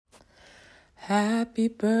Happy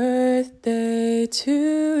birthday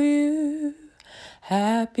to you.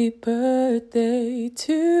 Happy birthday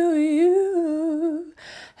to you.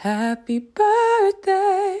 Happy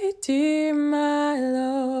birthday, dear my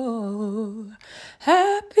Lord.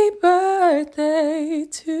 Happy birthday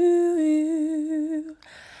to you.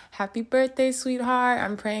 Happy birthday, sweetheart.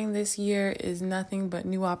 I'm praying this year is nothing but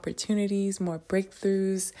new opportunities, more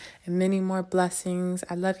breakthroughs, and many more blessings.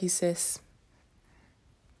 I love you, sis.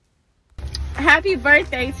 Happy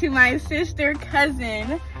birthday to my sister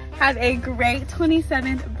cousin. Have a great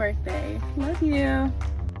 27th birthday. Love you.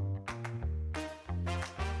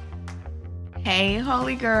 Hey,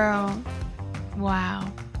 holy girl.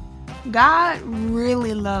 Wow. God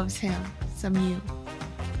really loves him, some you.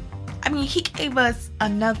 I mean, he gave us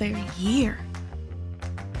another year.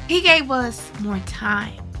 He gave us more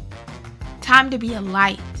time. Time to be a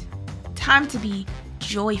light. Time to be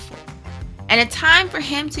joyful. And a time for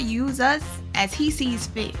him to use us as he sees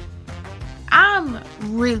fit. I'm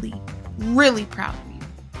really, really proud of you.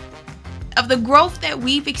 Of the growth that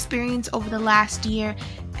we've experienced over the last year.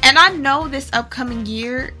 And I know this upcoming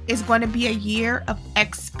year is going to be a year of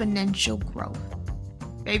exponential growth.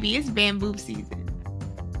 Baby, it's bamboo season.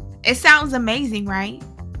 It sounds amazing, right?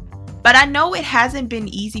 But I know it hasn't been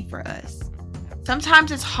easy for us.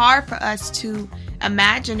 Sometimes it's hard for us to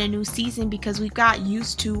imagine a new season because we've got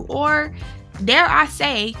used to, or dare I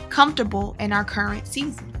say, comfortable in our current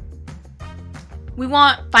season. We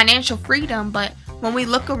want financial freedom, but when we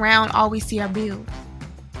look around, all we see are bills.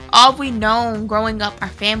 All we know growing up are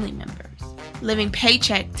family members, living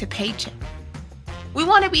paycheck to paycheck. We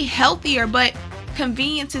want to be healthier, but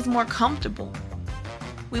convenience is more comfortable.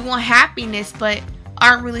 We want happiness, but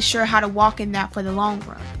aren't really sure how to walk in that for the long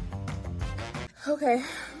run. Okay.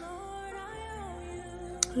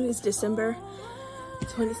 It's December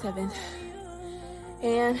 27th.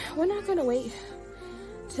 And we're not going to wait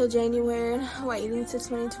till January and waiting to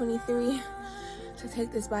 2023 to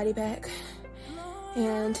take this body back.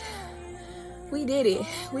 And we did it.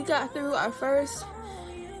 We got through our first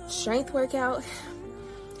strength workout,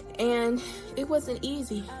 and it wasn't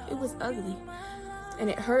easy. It was ugly, and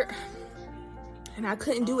it hurt, and I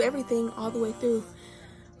couldn't do everything all the way through,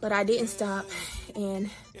 but I didn't stop. And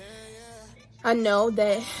I know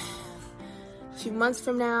that a few months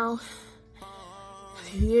from now, a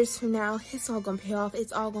few years from now, it's all gonna pay off.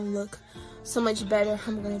 It's all gonna look so much better.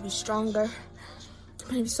 I'm gonna be stronger. I'm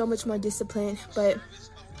gonna be so much more disciplined, but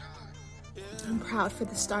I'm proud for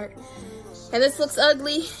the start. And this looks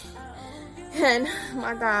ugly, and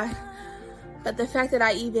my God, but the fact that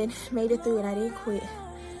I even made it through and I didn't quit,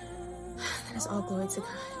 that is all glory to God.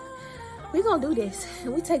 We're gonna do this,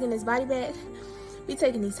 and we taking this body back. We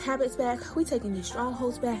taking these habits back. We taking these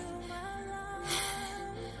strongholds back.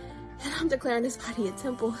 And I'm declaring this body a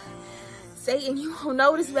temple. Satan, you won't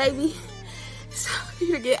notice, baby. It's time for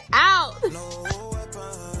you to get out.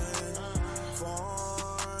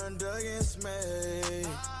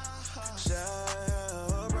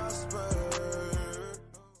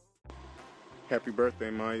 Happy birthday,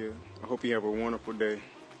 Maya. I hope you have a wonderful day.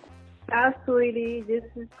 Hi, sweetie. This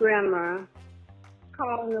is Grandma.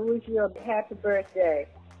 Calling to wish you a happy birthday.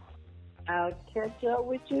 I'll catch up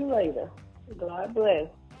with you later. God bless.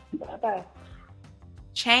 Bye-bye.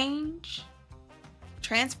 Change,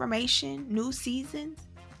 transformation, new seasons.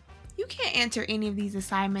 You can't enter any of these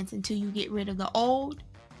assignments until you get rid of the old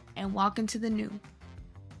and walk into the new.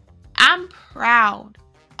 I'm proud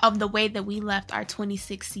of the way that we left our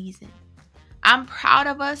 26th season. I'm proud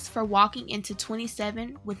of us for walking into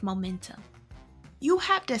 27 with momentum. You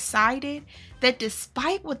have decided that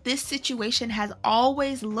despite what this situation has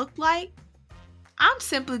always looked like, I'm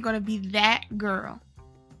simply going to be that girl,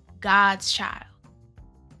 God's child.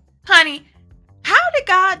 Honey, how did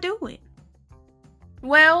God do it?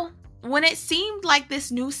 Well, when it seemed like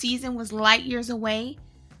this new season was light years away,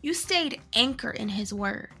 you stayed anchored in His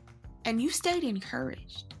word, and you stayed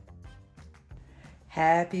encouraged.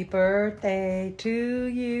 Happy birthday to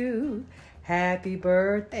you. Happy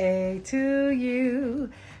birthday to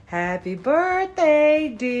you. Happy birthday,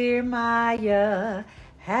 dear Maya.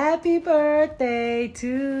 Happy birthday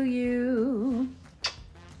to you.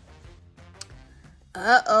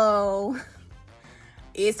 Uh-oh.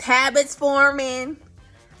 It's habits forming.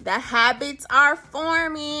 The habits are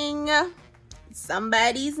forming.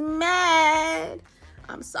 Somebody's mad.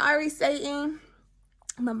 I'm sorry, Satan.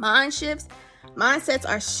 My mind shifts. Mindsets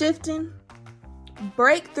are shifting.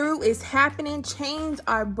 Breakthrough is happening. Chains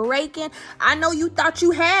are breaking. I know you thought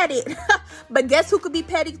you had it, but guess who could be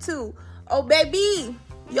petty too? Oh, baby,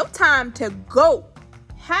 your time to go.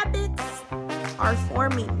 Habits are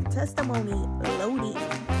forming. Testimony loading.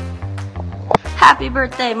 Happy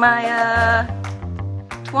birthday, Maya.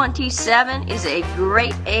 27 is a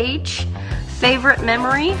great age. Favorite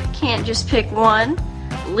memory? Can't just pick one.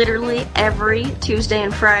 Literally every Tuesday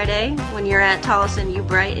and Friday when you're at Tolleson, you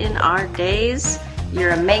brighten our days.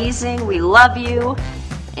 You're amazing. We love you.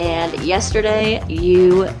 And yesterday,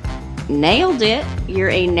 you nailed it. You're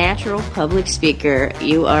a natural public speaker.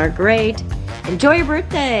 You are great. Enjoy your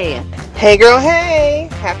birthday. Hey girl, hey!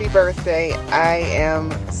 Happy birthday. I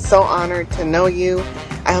am so honored to know you.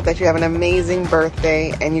 I hope that you have an amazing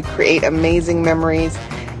birthday and you create amazing memories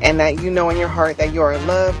and that you know in your heart that you are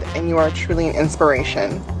loved and you are truly an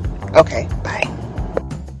inspiration. Okay, bye.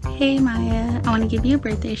 Hey Maya, I want to give you a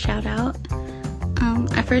birthday shout out.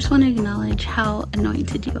 I first want to acknowledge how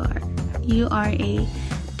anointed you are. You are a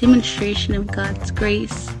demonstration of God's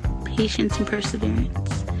grace, patience, and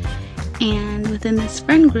perseverance. And within this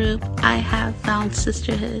friend group, I have found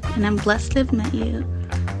sisterhood, and I'm blessed to have met you.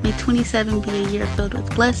 May 27 be a year filled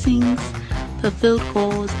with blessings, fulfilled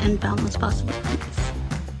goals, and boundless possibilities.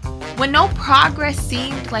 When no progress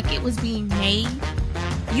seemed like it was being made,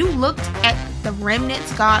 you looked at the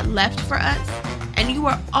remnants God left for us, and you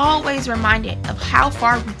were always reminded of how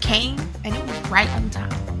far we came, and it was right on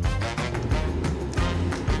time.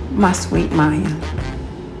 My sweet Maya,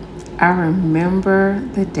 I remember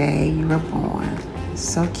the day you were born.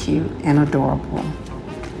 So cute and adorable.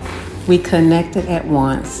 We connected at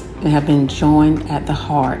once and have been joined at the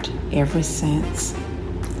heart ever since.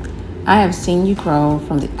 I have seen you grow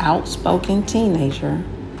from the outspoken teenager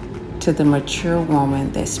to the mature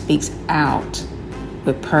woman that speaks out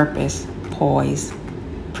with purpose, poise,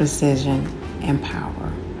 precision, and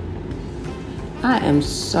power. I am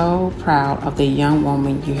so proud of the young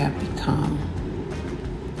woman you have become.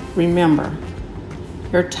 Remember,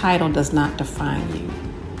 your title does not define you.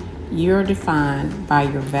 You're defined by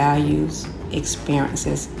your values,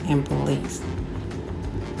 experiences, and beliefs.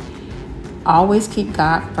 Always keep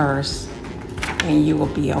God first, and you will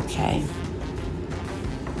be okay.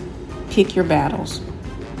 Pick your battles.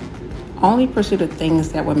 Only pursue the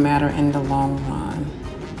things that will matter in the long run.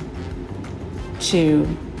 2.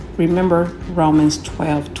 Remember Romans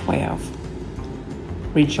 12:12.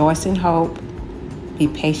 Rejoice in hope. Be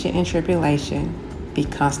patient in tribulation. Be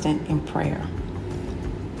constant in prayer.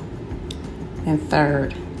 And 3,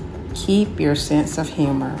 keep your sense of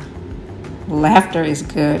humor. Laughter is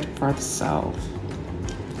good for the soul.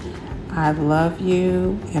 I love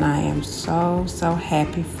you, and I am so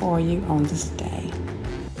happy for you on this day.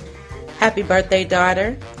 Happy birthday,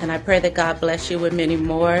 daughter, and I pray that God bless you with many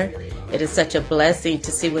more. It is such a blessing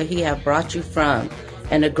to see where He has brought you from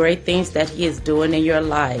and the great things that He is doing in your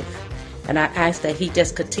life. And I ask that He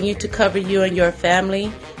just continue to cover you and your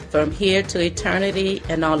family from here to eternity,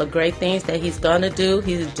 and all the great things that He's going to do,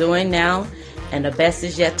 He's doing now, and the best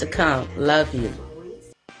is yet to come. Love you.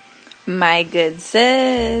 My good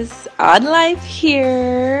sis, Odd Life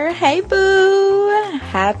here. Hey boo,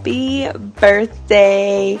 happy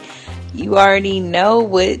birthday. You already know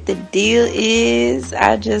what the deal is.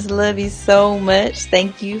 I just love you so much.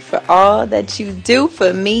 Thank you for all that you do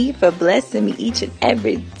for me, for blessing me each and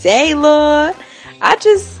every day, Lord. I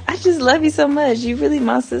just love you so much. You really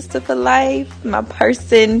my sister for life, my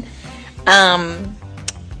person. I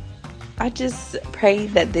just pray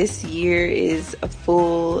that this year is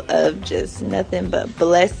full of just nothing but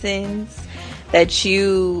blessings, that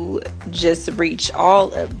you just reach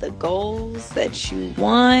all of the goals that you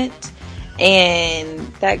want, and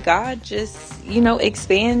that God just,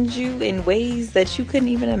 expands you in ways that you couldn't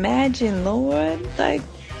even imagine, Lord. Like,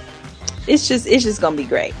 it's just gonna be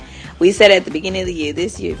great. We said at the beginning of the year,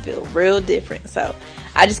 this year feel real different. So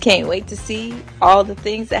I just can't wait to see all the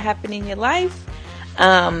things that happen in your life.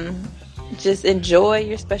 Just enjoy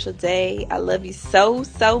your special day. I love you so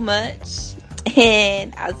much.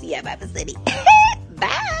 And I'll see you at Bible City.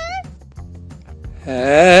 Bye.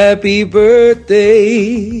 Happy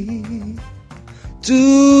birthday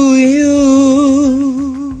to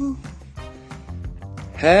you.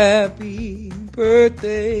 Happy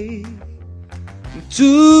birthday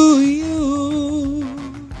to you.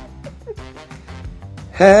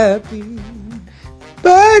 Happy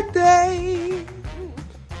birthday,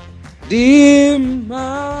 dear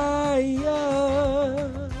Maya.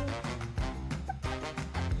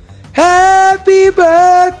 Happy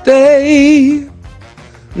birthday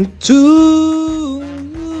to you.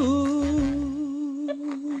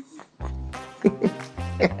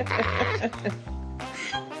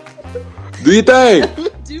 Do you think?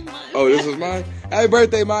 Oh, this is mine? Happy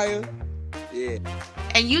birthday, Maya. Yeah.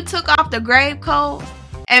 And you took off the grave clothes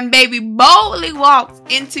and baby boldly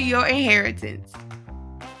walked into your inheritance.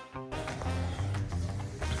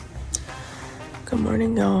 Good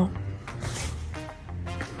morning, y'all.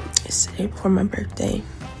 It's today before my birthday,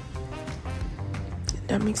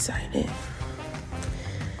 and I'm excited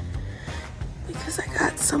because I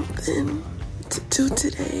got something to do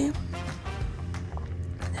today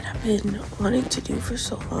that I've been wanting to do for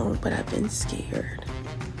so long, but I've been scared.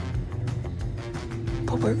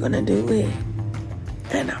 But we're gonna do it,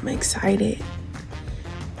 and I'm excited,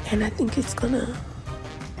 and I think it's gonna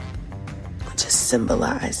just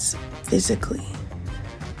symbolize physically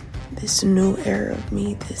this new era of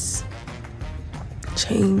me, this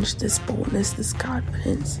change, this boldness, this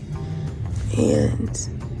confidence, and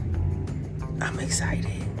I'm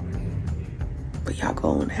excited. But y'all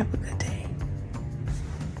go and have a good day.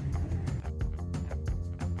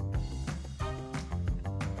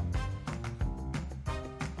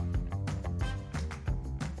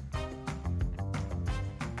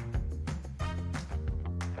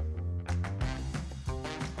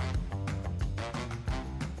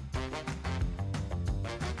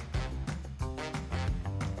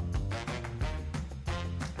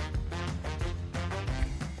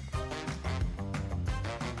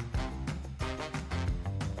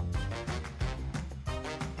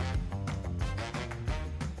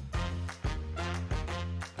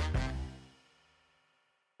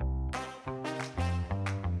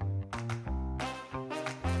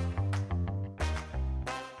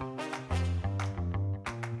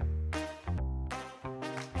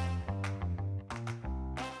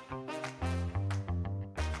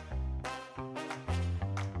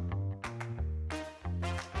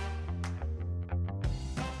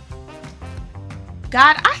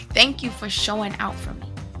 God, I thank you for showing out for me.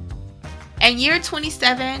 In year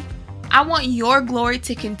 27, I want your glory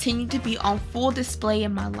to continue to be on full display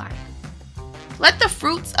in my life. Let the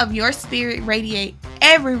fruits of your spirit radiate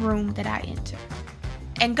every room that I enter.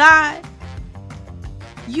 And God,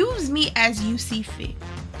 use me as you see fit.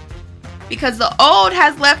 Because the old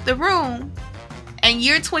has left the room, and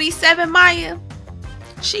year 27, Maya,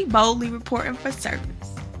 she boldly reporting for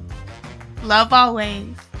service. Love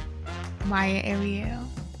always, Maya Ariel.